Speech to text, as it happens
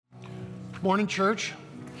Morning, church.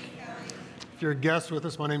 If you're a guest with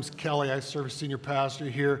us, my name's Kelly. I serve as senior pastor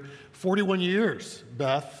here 41 years.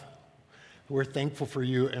 Beth, we're thankful for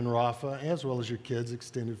you and Rafa, as well as your kids,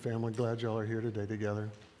 extended family. Glad y'all are here today together.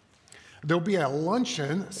 There'll be a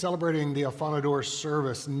luncheon celebrating the Afanador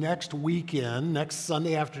service next weekend, next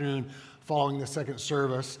Sunday afternoon following the second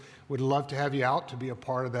service. We'd love to have you out to be a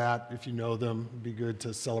part of that. If you know them, it'd be good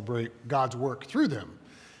to celebrate God's work through them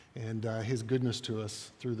and His goodness to us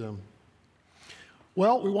through them.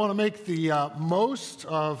 Well, we want to make the most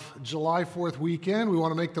of July 4th weekend. We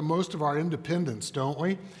want to make the most of our independence, don't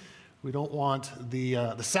we? We don't want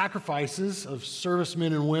the sacrifices of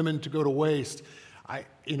servicemen and women to go to waste.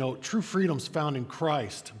 True freedom's found in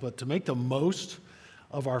Christ, but to make the most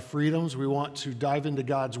of our freedoms, we want to dive into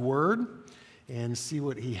God's Word and see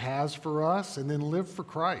what He has for us, and then live for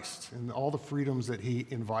Christ and all the freedoms that He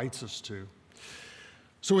invites us to.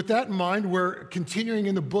 So with that in mind, we're continuing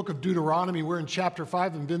in the book of Deuteronomy. We're in chapter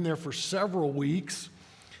 5 and been there for several weeks.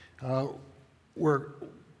 We're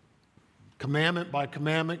commandment by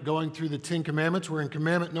commandment going through the 10 commandments. We're in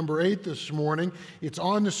commandment number 8 this morning. It's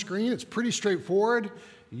on the screen. It's pretty straightforward.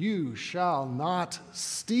 You shall not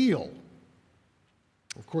steal.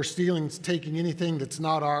 Of course, stealing is taking anything that's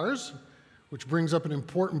not ours, which brings up an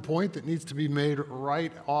important point that needs to be made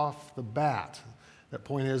right off the bat. That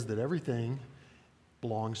point is that everything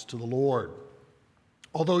belongs to the Lord.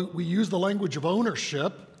 Although we use the language of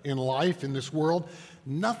ownership in life, in this world,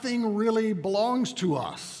 nothing really belongs to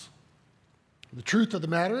us. The truth of the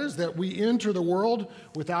matter is that we enter the world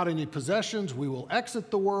without any possessions. We will exit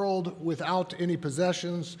the world without any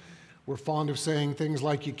possessions. We're fond of saying things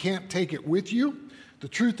like, you can't take it with you. The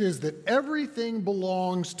truth is that everything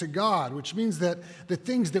belongs to God, which means that the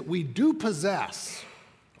things that we do possess,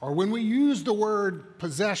 or when we use the word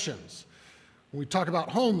possessions, when we talk about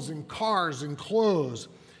homes and cars and clothes,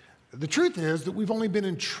 the truth is that we've only been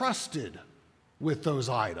entrusted with those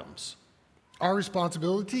items. Our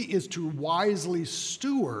responsibility is to wisely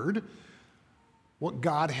steward what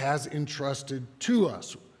God has entrusted to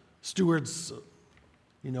us. Steward's,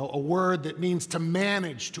 a word that means to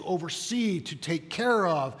manage, to oversee, to take care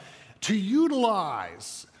of, to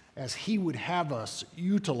utilize as He would have us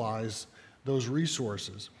utilize those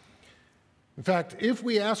resources. In fact, if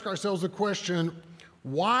we ask ourselves the question,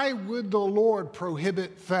 why would the Lord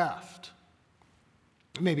prohibit theft?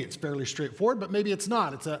 Maybe it's fairly straightforward, but maybe it's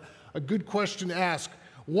not. It's a good question to ask.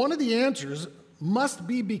 One of the answers must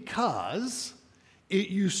be because it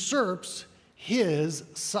usurps His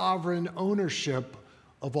sovereign ownership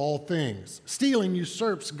of all things. Stealing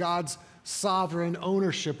usurps God's sovereign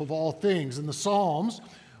ownership of all things. In the Psalms,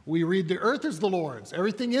 we read, the earth is the Lord's,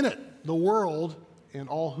 everything in it, the world, and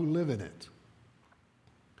all who live in it.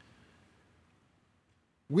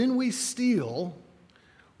 When we steal,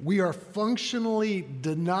 we are functionally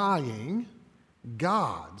denying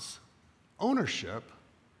God's ownership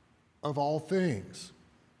of all things.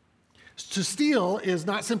 To steal is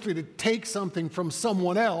not simply to take something from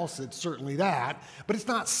someone else, it's certainly that, but it's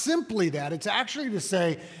not simply that. It's actually to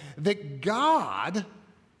say that God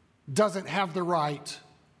doesn't have the right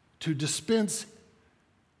to dispense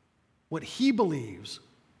what He believes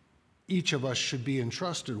each of us should be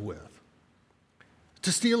entrusted with.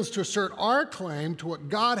 To steal is to assert our claim to what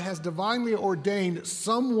God has divinely ordained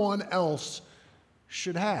someone else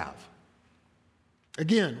should have.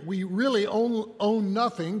 Again, we really own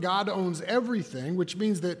nothing. God owns everything, which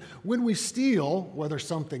means that when we steal, whether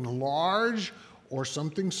something large or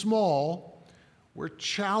something small, we're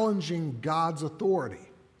challenging God's authority.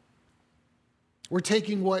 We're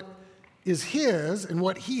taking what is His and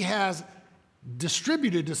what He has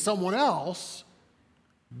distributed to someone else,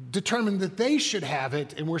 determined that they should have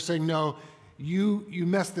it, and we're saying, no, you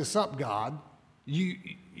messed this up, God.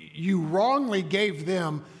 You wrongly gave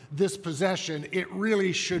them this possession. It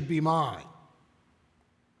really should be mine.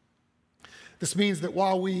 This means that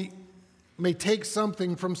while we may take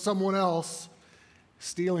something from someone else,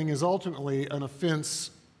 stealing is ultimately an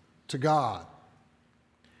offense to God.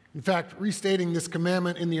 In fact, restating this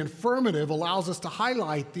commandment in the affirmative allows us to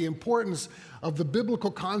highlight the importance of the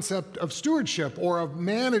biblical concept of stewardship or of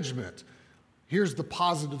management. Here's the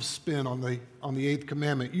positive spin on the eighth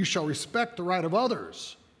commandment. You shall respect the right of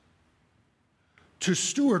others to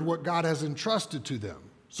steward what God has entrusted to them.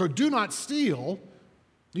 So do not steal.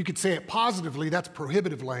 You could say it positively. That's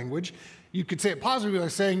prohibitive language. You could say it positively by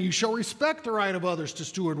saying you shall respect the right of others to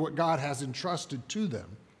steward what God has entrusted to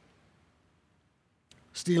them.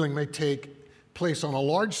 Stealing may take place on a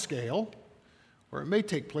large scale, or it may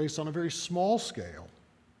take place on a very small scale.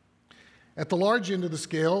 At the large end of the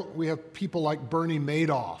scale, we have people like Bernie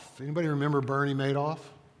Madoff. Anybody remember Bernie Madoff?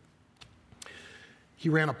 He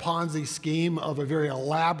ran a Ponzi scheme of a very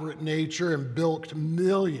elaborate nature and bilked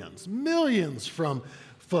millions from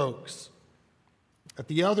folks. At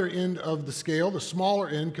the other end of the scale, the smaller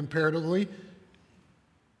end comparatively,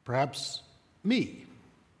 perhaps me,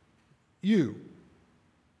 you,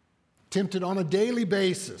 tempted on a daily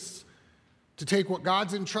basis to take what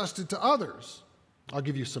God's entrusted to others. I'll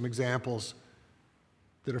give you some examples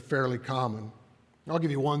that are fairly common. I'll give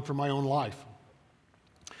you one from my own life.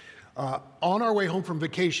 On our way home from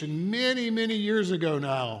vacation many years ago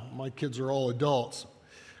now, my kids are all adults,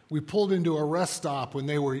 we pulled into a rest stop when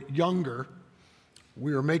they were younger.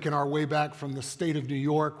 We were making our way back from the state of New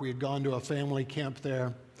York. We had gone to a family camp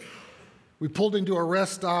there. We pulled into a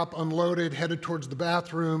rest stop, unloaded, headed towards the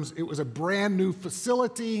bathrooms. It was a brand new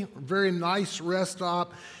facility, a very nice rest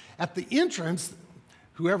stop. At the entrance,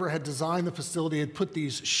 whoever had designed the facility had put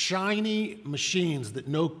these shiny machines that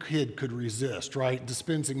no kid could resist, right?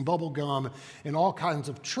 Dispensing bubble gum and all kinds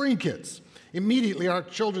of trinkets. Immediately, our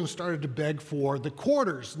children started to beg for the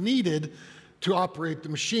quarters needed to operate the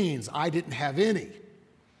machines. I didn't have any.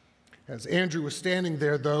 As Andrew was standing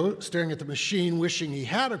there, though, staring at the machine, wishing he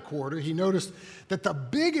had a quarter, he noticed that the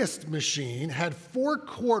biggest machine had 4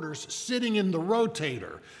 quarters sitting in the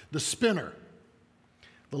rotator, the spinner.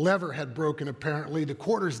 The lever had broken, apparently. The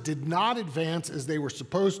quarters did not advance as they were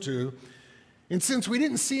supposed to. And since we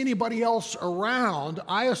didn't see anybody else around,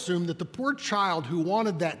 I assumed that the poor child who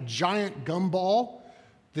wanted that giant gumball,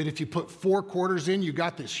 that if you put 4 quarters in, you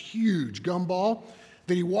got this huge gumball,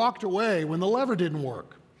 that he walked away when the lever didn't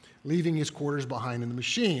work, leaving his quarters behind in the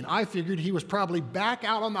machine. I figured he was probably back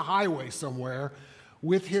out on the highway somewhere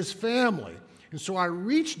with his family. And so I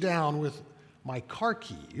reached down with my car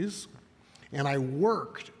keys and I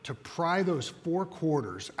worked to pry those 4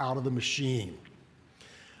 quarters out of the machine.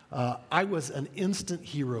 I was an instant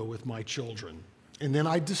hero with my children. And then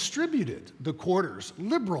I distributed the quarters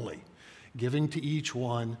liberally, giving to each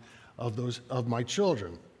one of my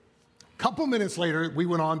children. A couple minutes later, we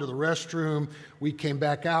went on to the restroom. We came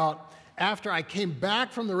back out. After I came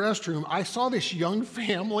back from the restroom, I saw this young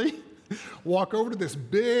family walk over to this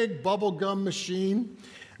big bubble gum machine,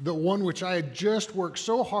 the one which I had just worked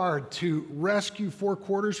so hard to rescue 4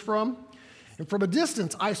 quarters from. And from a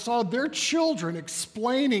distance, I saw their children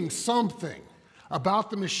explaining something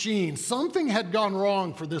about the machine. Something had gone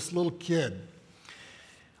wrong for this little kid.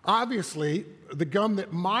 Obviously, the gum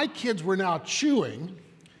that my kids were now chewing,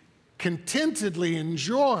 contentedly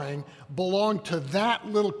enjoying, belonged to that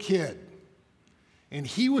little kid. And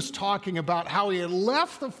he was talking about how he had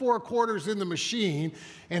left the 4 quarters in the machine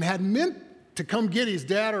and had meant to come get his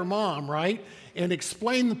dad or mom, right? And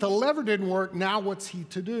explain that the lever didn't work. Now what's he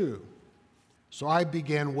to do? So I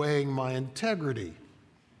began weighing my integrity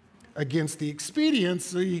against the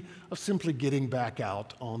expediency of simply getting back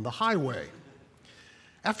out on the highway.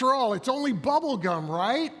 After all, it's only bubble gum,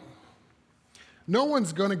 right? No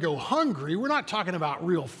one's going to go hungry. We're not talking about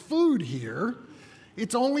real food here.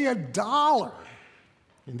 It's only $1.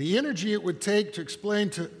 And the energy it would take to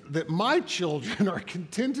explain that my children are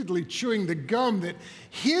contentedly chewing the gum that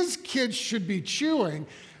his kids should be chewing,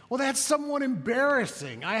 well, that's somewhat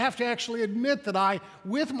embarrassing. I have to actually admit that I,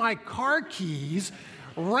 with my car keys,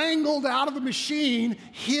 wrangled out of the machine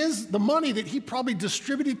the money that he probably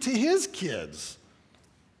distributed to his kids.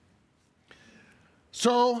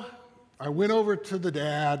 So I went over to the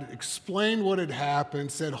dad, explained what had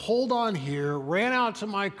happened, said, hold on here, ran out to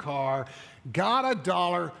my car, got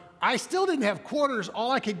 $1. I still didn't have quarters.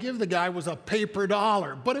 All I could give the guy was a paper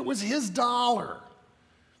dollar, but it was his dollar.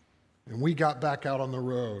 And we got back out on the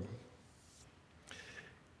road.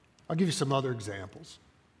 I'll give you some other examples.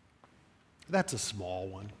 That's a small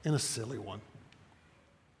one and a silly one.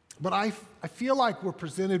 But I feel like we're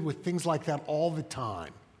presented with things like that all the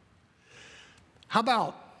time. How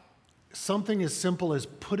about something as simple as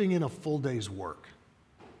putting in a full day's work?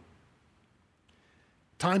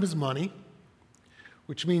 Time is money,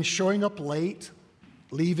 which means showing up late,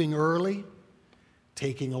 leaving early,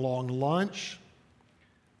 taking a long lunch,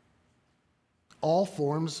 all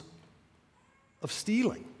forms of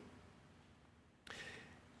stealing.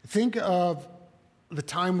 Think of the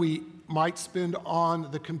time we might spend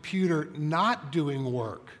on the computer not doing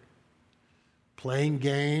work, playing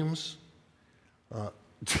games,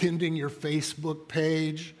 tending your Facebook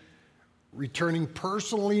page, returning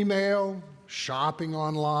personal email, shopping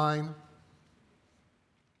online.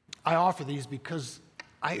 I offer these because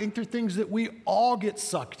I think they're things that we all get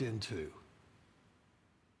sucked into.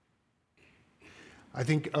 I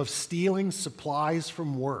think of stealing supplies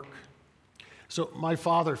from work. So my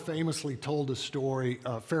father famously told a story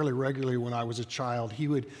fairly regularly when I was a child. He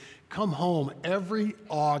would come home every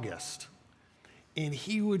August And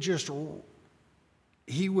he was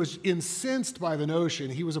incensed by the notion.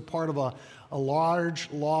 He was a part of a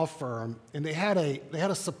large law firm, and they had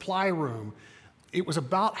a supply room. It was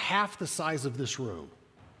about half the size of this room.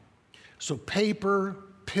 So paper,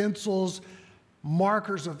 pencils,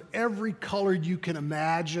 markers of every color you can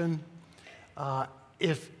imagine.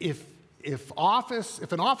 If an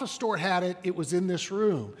office store had it, it was in this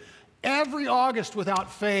room. Every August,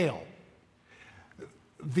 without fail,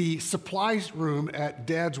 the supplies room at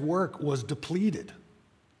Dad's work was depleted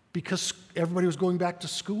because everybody was going back to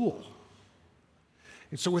school.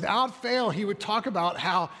 And so without fail, he would talk about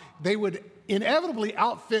how they would inevitably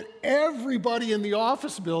outfit everybody in the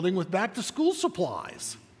office building with back-to-school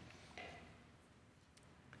supplies.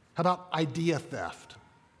 How about idea theft?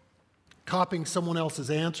 Copying someone else's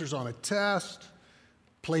answers on a test,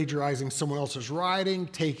 plagiarizing someone else's writing,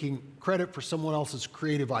 taking credit for someone else's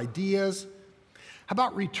creative ideas. How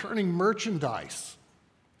about returning merchandise?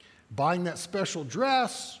 Buying that special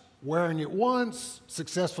dress, wearing it once,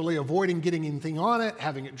 successfully avoiding getting anything on it,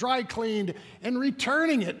 having it dry cleaned, and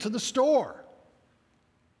returning it to the store.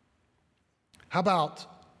 How about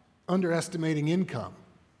underestimating income,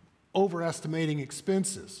 overestimating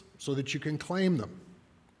expenses so that you can claim them?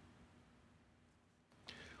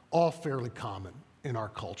 All fairly common in our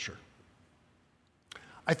culture.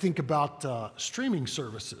 I think about streaming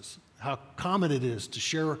services, how common it is to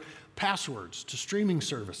share passwords to streaming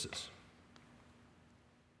services.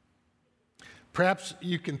 Perhaps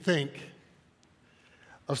you can think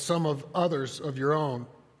of some of others of your own.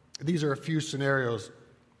 These are a few scenarios.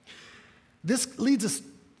 This leads us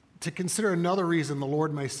to consider another reason the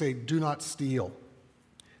Lord may say, do not steal.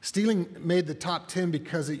 Stealing made the top 10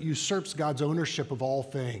 because it usurps God's ownership of all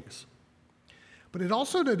things. But it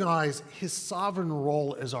also denies his sovereign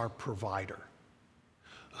role as our provider.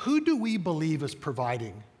 Who do we believe is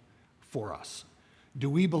providing for us? Do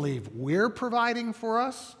we believe we're providing for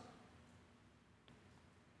us?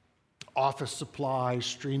 Office supplies,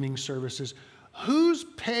 streaming services. Who's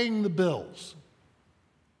paying the bills?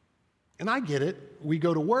 And I get it. We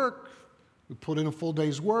go to work. We put in a full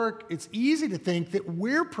day's work. It's easy to think that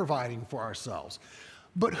we're providing for ourselves.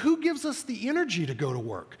 But who gives us the energy to go to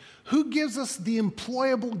work? Who gives us the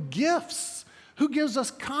employable gifts? Who gives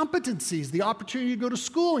us competencies, the opportunity to go to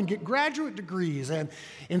school and get graduate degrees, and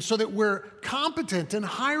so that we're competent and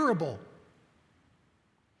hireable?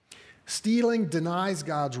 Stealing denies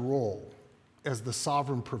God's role as the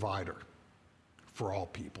sovereign provider for all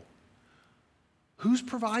people. Who's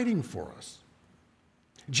providing for us?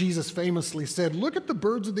 Jesus famously said, look at the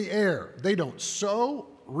birds of the air. They don't sow,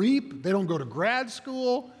 reap, they don't go to grad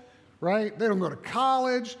school, right? They don't go to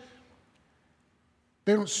college.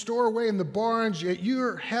 They don't store away in the barns, yet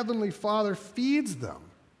your heavenly Father feeds them.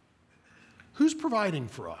 Who's providing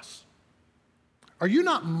for us? Are you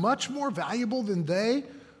not much more valuable than they?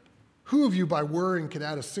 Who of you by worrying could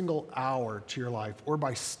add a single hour to your life, or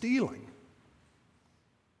by stealing?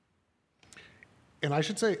 And I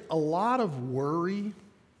should say, a lot of worry,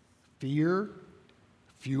 fear,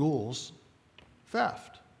 fuels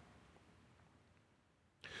theft.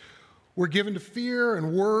 We're given to fear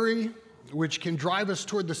and worry, which can drive us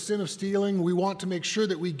toward the sin of stealing. We want to make sure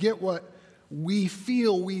that we get what we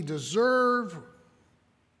feel we deserve.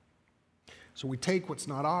 So we take what's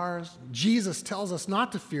not ours. Jesus tells us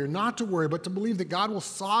not to fear, not to worry, but to believe that God will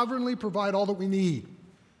sovereignly provide all that we need.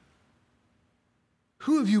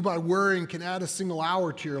 Who of you by worrying can add a single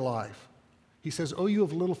hour to your life? He says, oh, you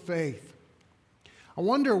have little faith. I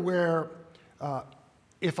wonder where,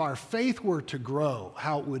 if our faith were to grow,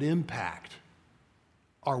 how it would impact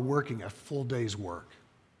our working a full day's work.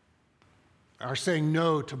 Our saying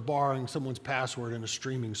no to borrowing someone's password in a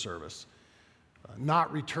streaming service.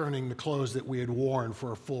 Not returning the clothes that we had worn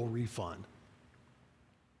for a full refund.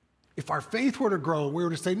 If our faith were to grow, we were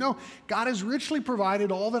to say, no, God has richly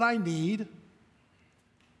provided all that I need.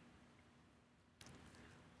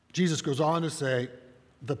 Jesus goes on to say,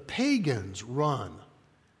 the pagans run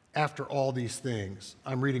after all these things.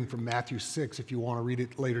 I'm reading from Matthew 6 if you want to read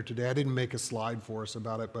it later today. I didn't make a slide for us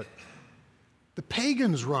about it, but the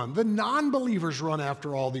pagans run, the non-believers run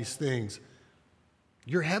after all these things.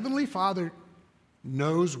 Your heavenly Father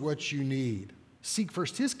knows what you need. Seek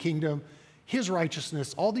first his kingdom, his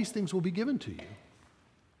righteousness. All these things will be given to you.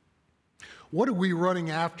 What are we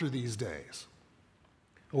running after these days?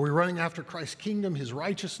 Are we running after Christ's kingdom, his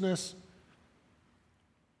righteousness,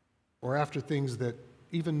 or after things that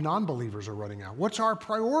even non-believers are running after? What's our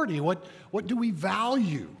priority? What do we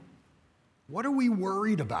value? What are we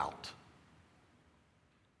worried about?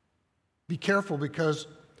 Be careful, because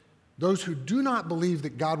Those who do not believe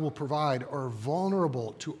that God will provide are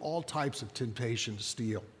vulnerable to all types of temptation to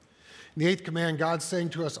steal. In the eighth command, God's saying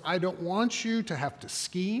to us, I don't want you to have to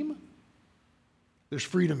scheme. There's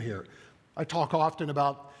freedom here. I talk often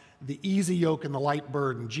about the easy yoke and the light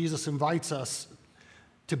burden. Jesus invites us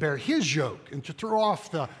to bear his yoke and to throw off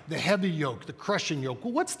the heavy yoke, the crushing yoke.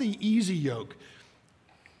 Well, what's the easy yoke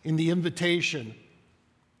in the invitation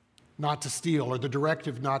not to steal or the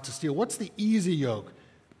directive not to steal? What's the easy yoke?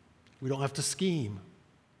 We don't have to scheme.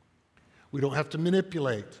 We don't have to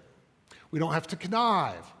manipulate. We don't have to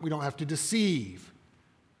connive. We don't have to deceive.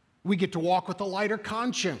 We get to walk with a lighter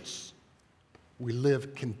conscience. We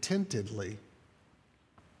live contentedly.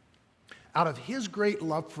 Out of his great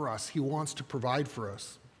love for us, he wants to provide for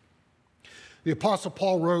us. The Apostle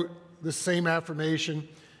Paul wrote the same affirmation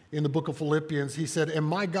in the book of Philippians. He said, and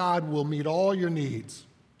my God will meet all your needs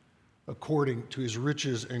according to his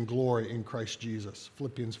riches and glory in Christ Jesus.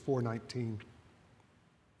 Philippians 4:19.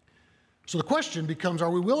 So the question becomes, are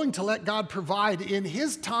we willing to let God provide in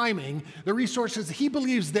his timing the resources he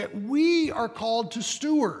believes that we are called to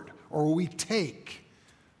steward, or will we take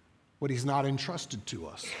what he's not entrusted to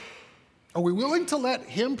us? Are we willing to let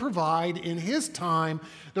him provide in his time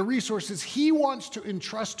the resources he wants to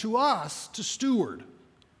entrust to us to steward?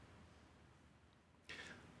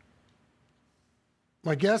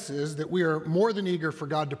 My guess is that we are more than eager for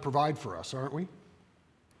God to provide for us, aren't we?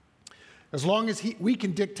 As long as we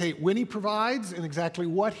can dictate when he provides and exactly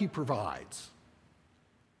what he provides.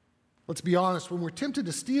 Let's be honest, when we're tempted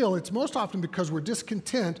to steal, it's most often because we're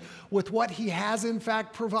discontent with what he has in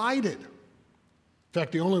fact provided. In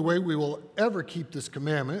fact, the only way we will ever keep this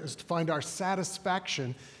commandment is to find our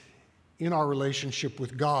satisfaction in our relationship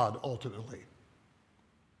with God ultimately.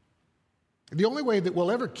 The only way that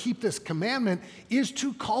we'll ever keep this commandment is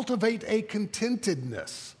to cultivate a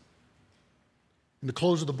contentedness. In the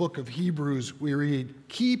close of the book of Hebrews, we read,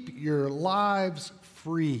 keep your lives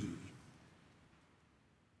free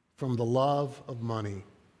from the love of money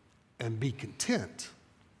and be content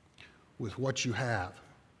with what you have.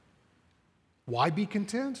 Why be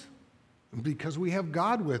content? Because we have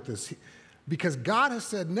God with us. Because God has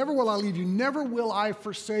said, never will I leave you, never will I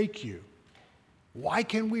forsake you. Why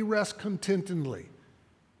can we rest contentedly?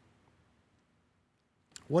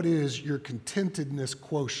 What is your contentedness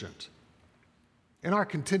quotient? And our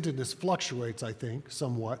contentedness fluctuates, I think,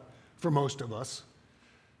 somewhat for most of us.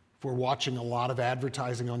 If we're watching a lot of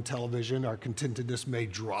advertising on television, our contentedness may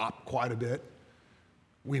drop quite a bit.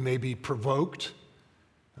 We may be provoked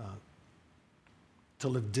to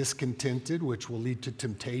live discontented, which will lead to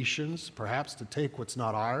temptations, perhaps to take what's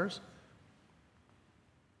not ours.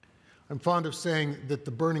 I'm fond of saying that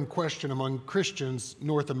the burning question among Christians,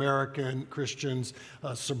 North American Christians,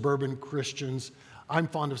 suburban Christians, I'm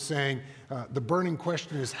fond of saying the burning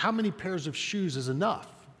question is, how many pairs of shoes is enough?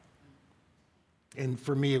 And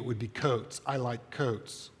for me, it would be coats. I like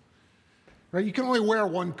coats. Right? You can only wear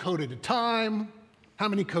one coat at a time. How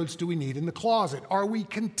many coats do we need in the closet? Are we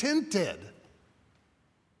contented?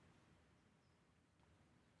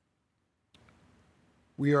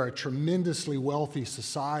 We are a tremendously wealthy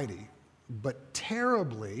society, but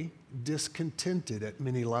terribly discontented at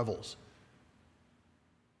many levels.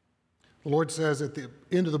 The Lord says at the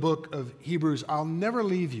end of the book of Hebrews, I'll never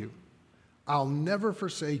leave you. I'll never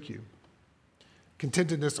forsake you.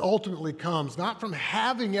 Contentedness ultimately comes not from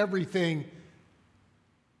having everything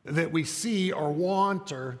that we see or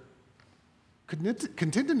want, or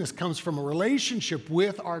contentedness comes from a relationship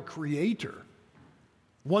with our Creator.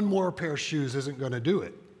 One more pair of shoes isn't going to do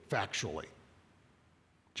it, factually.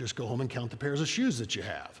 Just go home and count the pairs of shoes that you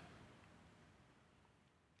have.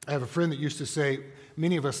 I have a friend that used to say,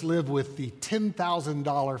 many of us live with the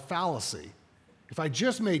 $10,000 fallacy. If I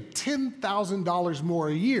just made $10,000 more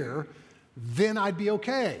a year, then I'd be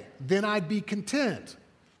okay. Then I'd be content.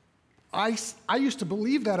 I used to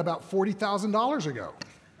believe that about $40,000 ago.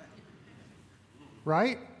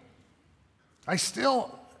 Right? I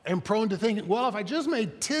still am prone to thinking, well, if I just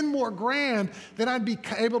made 10 more grand, then I'd be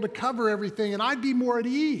able to cover everything and I'd be more at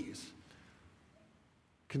ease.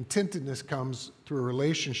 Contentedness comes through a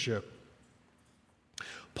relationship.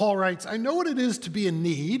 Paul writes, I know what it is to be in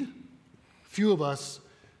need. Few of us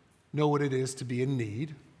know what it is to be in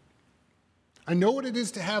need. I know what it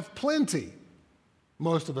is to have plenty.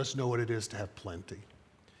 Most of us know what it is to have plenty.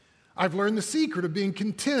 I've learned the secret of being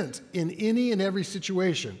content in any and every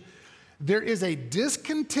situation. There is a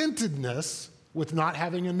discontentedness with not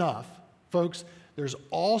having enough. Folks, there's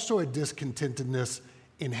also a discontentedness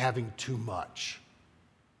in having too much.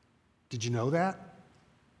 Did you know that?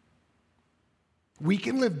 We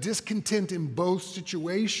can live discontent in both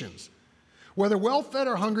situations. Whether well-fed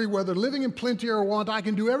or hungry, whether living in plenty or want, I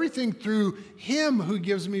can do everything through him who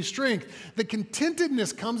gives me strength. The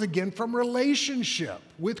contentedness comes again from relationship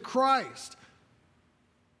with Christ.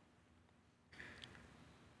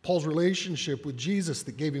 Paul's relationship with Jesus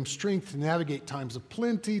that gave him strength to navigate times of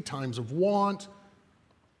plenty, times of want.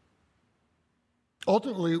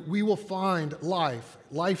 Ultimately, we will find life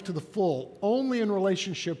to the full, only in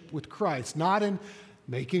relationship with Christ, not in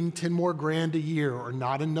making 10 more grand a year, or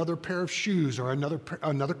not another pair of shoes, or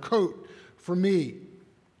another coat for me.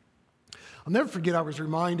 I'll never forget, I was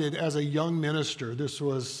reminded as a young minister, this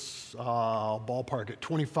was ballpark at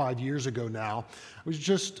 25 years ago now. I was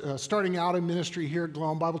just starting out in ministry here at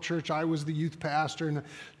Glowing Bible Church. I was the youth pastor, and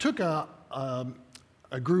took a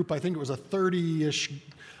group, I think it was a 30-ish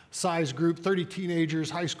size group, 30 teenagers,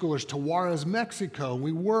 high schoolers, to Juarez, Mexico.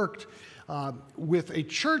 We worked with a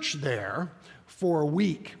church there for a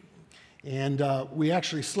week. And we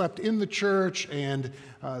actually slept in the church, and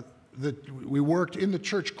we worked in the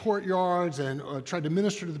church courtyards and tried to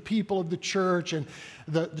minister to the people of the church. And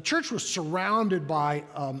the church was surrounded by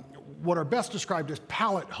what are best described as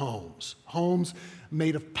pallet homes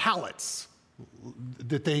made of pallets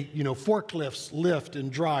that they, forklifts lift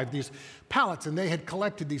and drive these pallets. And they had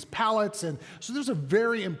collected these pallets. And so there's a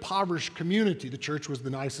very impoverished community. The church was the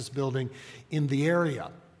nicest building in the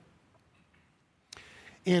area.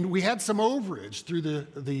 And we had some overage through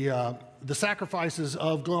the sacrifices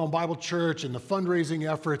of Glowing Bible Church and the fundraising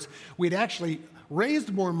efforts. We'd actually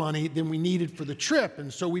raised more money than we needed for the trip,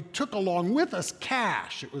 and so we took along with us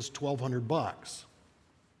cash. It was $1,200.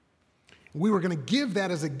 We were going to give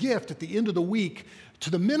that as a gift at the end of the week to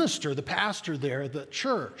the minister, the pastor there at the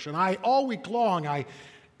church. And all week long, I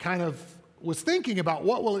kind of was thinking about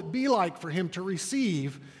what will it be like for him to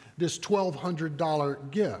receive this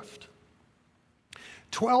 $1,200 gift.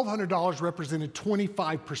 $1,200 represented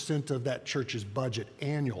 25% of that church's budget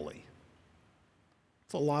annually.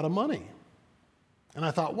 It's a lot of money. And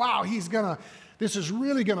I thought, wow, this is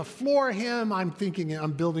really going to floor him. I'm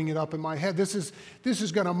building it up in my head. This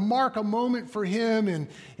is going to mark a moment for him, and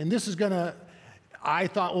this is going to, I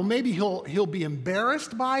thought, well, maybe he'll be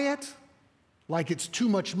embarrassed by it, like it's too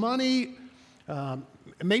much money.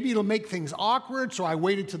 Maybe it'll make things awkward, so I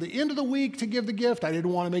waited to the end of the week to give the gift. I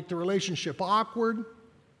didn't want to make the relationship awkward.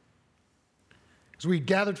 As we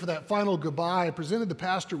gathered for that final goodbye, I presented the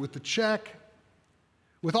pastor with the check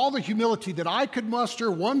with all the humility that I could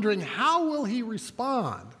muster, wondering how will he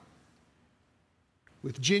respond.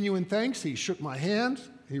 With genuine thanks, he shook my hand.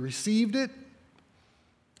 He received it.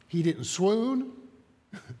 He didn't swoon.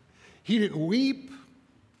 He didn't weep.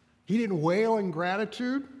 He didn't wail in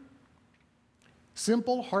gratitude.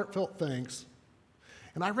 Simple, heartfelt thanks.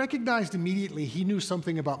 And I recognized immediately he knew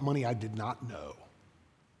something about money I did not know.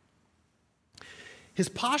 His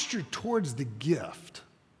posture towards the gift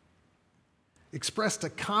expressed a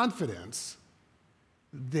confidence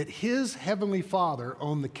that his heavenly Father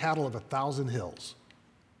owned the cattle of 1,000 hills,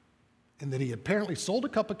 and that he apparently sold a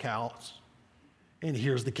couple of cows, and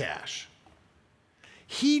here's the cash.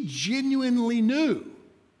 He genuinely knew.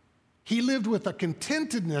 He lived with a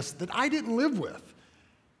contentedness that I didn't live with.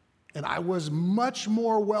 And I was much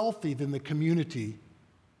more wealthy than the community.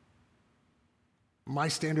 My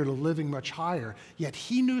standard of living much higher. Yet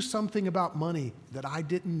he knew something about money that I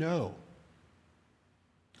didn't know.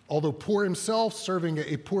 Although poor himself, serving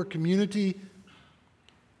a poor community,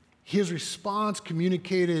 his response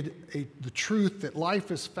communicated the truth that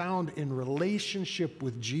life is found in relationship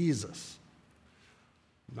with Jesus.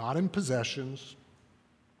 Not in possessions,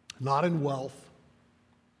 not in wealth.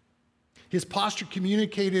 His posture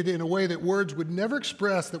communicated in a way that words would never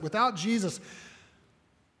express that without Jesus,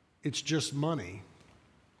 it's just money,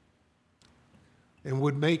 and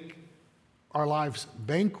would make our lives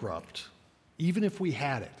bankrupt even if we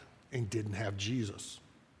had it and didn't have Jesus.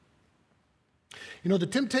 The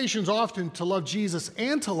temptation is often to love Jesus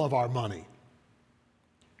and to love our money.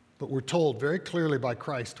 But we're told very clearly by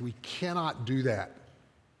Christ we cannot do that.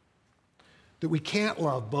 That we can't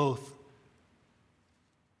love both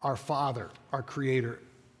our Father, our Creator,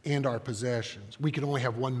 and our possessions. We can only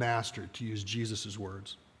have one master, to use Jesus'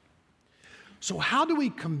 words. So how do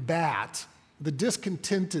we combat the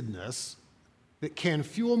discontentedness that can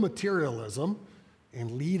fuel materialism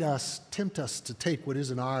and tempt us to take what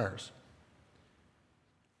isn't ours?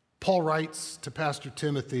 Paul writes to Pastor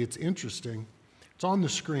Timothy, it's interesting, it's on the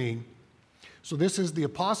screen. So this is the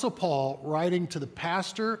Apostle Paul writing to the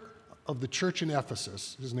pastor of the church in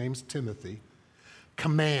Ephesus. His name's Timothy.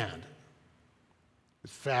 Command.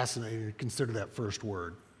 It's fascinating to consider that first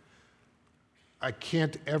word. I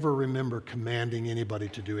can't ever remember commanding anybody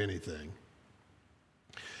to do anything.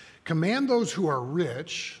 Command those who are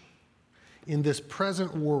rich in this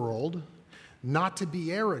present world not to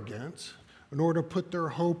be arrogant in order to put their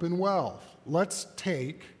hope in wealth. Let's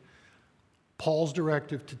take Paul's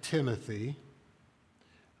directive to Timothy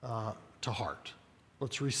to heart.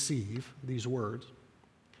 Let's receive these words.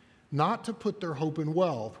 Not to put their hope in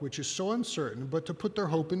wealth, which is so uncertain, but to put their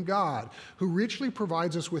hope in God, who richly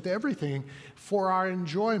provides us with everything for our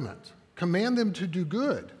enjoyment. Command them to do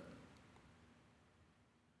good.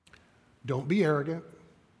 Don't be arrogant.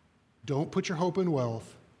 Don't put your hope in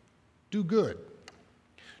wealth. Do good.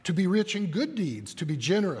 To be rich in good deeds, to be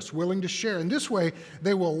generous, willing to share. In this way,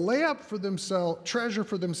 they will lay up for themselves treasure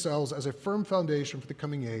for themselves as a firm foundation for the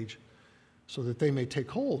coming age, so that they may take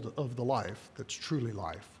hold of the life that's truly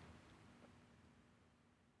life.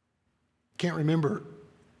 Can't remember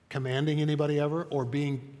commanding anybody ever or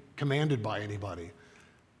being commanded by anybody.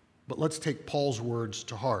 But let's take Paul's words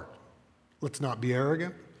to heart. Let's not be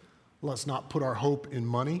arrogant. Let's not put our hope in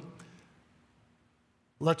money.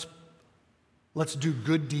 Let's do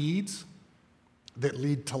good deeds that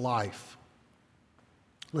lead to life.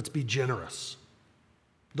 Let's be generous.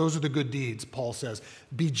 Those are the good deeds, Paul says.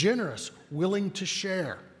 Be generous, willing to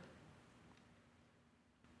share.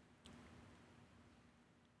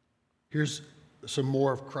 Here's some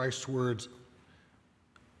more of Christ's words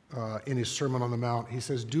in his Sermon on the Mount. He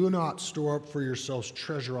says, do not store up for yourselves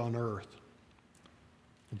treasure on earth.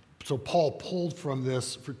 So Paul pulled from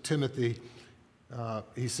this for Timothy.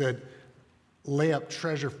 He said, lay up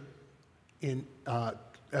treasure in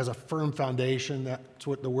as a firm foundation. That's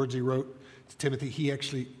what the words he wrote to Timothy. He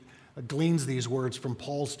actually gleans these words from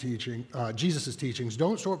Paul's teaching, Jesus' teachings.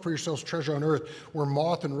 Don't store up for yourselves treasure on earth where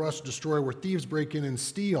moth and rust destroy, where thieves break in and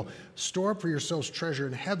steal. Store up for yourselves treasure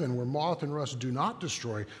in heaven where moth and rust do not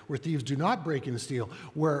destroy, where thieves do not break in and steal,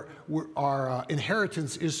 where our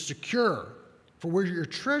inheritance is secure. For where your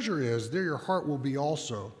treasure is, there your heart will be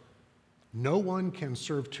also. No one can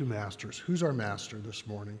serve two masters. Who's our master this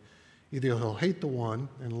morning? Either he'll hate the one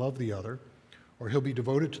and love the other, or he'll be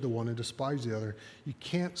devoted to the one and despise the other. You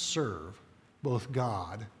can't serve both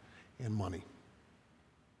God and money.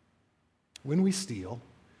 When we steal,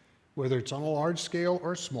 whether it's on a large scale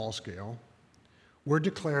or a small scale, we're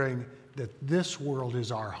declaring that this world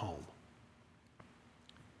is our home.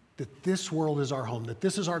 That this world is our home, that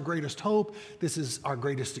this is our greatest hope, this is our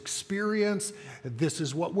greatest experience, this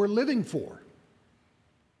is what we're living for.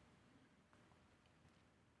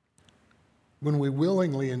 When we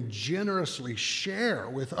willingly and generously share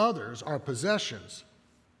with others our possessions,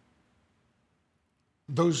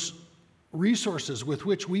 those resources with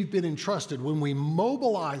which we've been entrusted, when we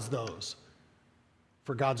mobilize those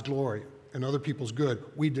for God's glory and other people's good,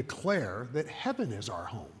 we declare that heaven is our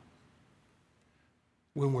home.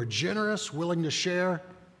 When we're generous, willing to share,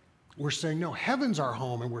 we're saying, no, heaven's our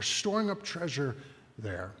home, and we're storing up treasure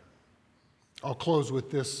there. I'll close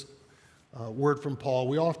with this word from Paul.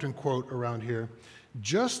 We often quote around here,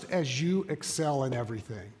 just as you excel in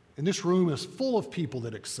everything. And this room is full of people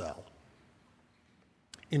that excel.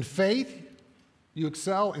 In faith, you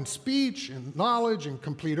excel in speech and knowledge and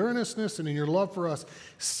complete earnestness, and in your love for us,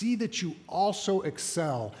 see that you also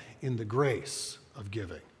excel in the grace of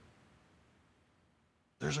giving.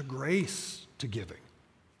 There's a grace to giving,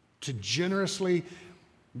 to generously,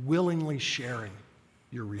 willingly sharing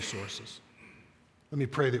your resources. Let me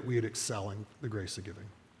pray that we would excel in the grace of giving.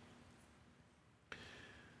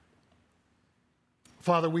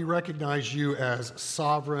 Father, we recognize you as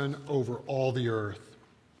sovereign over all the earth,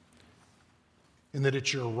 and that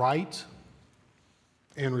it's your right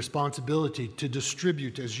and responsibility to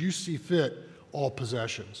distribute as you see fit all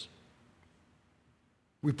possessions.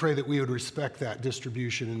 We pray that we would respect that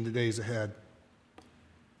distribution in the days ahead.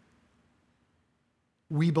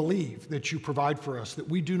 We believe that you provide for us, that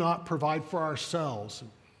we do not provide for ourselves,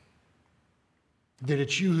 that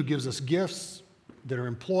it's you who gives us gifts that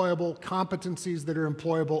are employable, competencies that are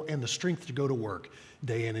employable, and the strength to go to work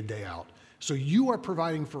day in and day out. So you are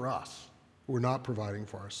providing for us. We're not providing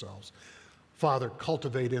for ourselves. Father,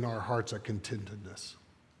 cultivate in our hearts a contentedness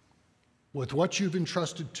with what you've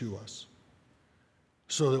entrusted to us,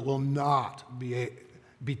 so that we'll not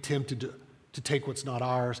be tempted to take what's not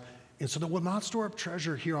ours, and so that we'll not store up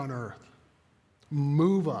treasure here on earth.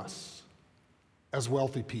 Move us as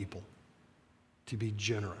wealthy people to be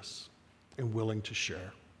generous and willing to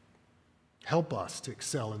share. Help us to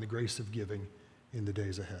excel in the grace of giving in the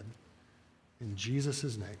days ahead. In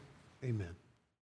Jesus' name, amen.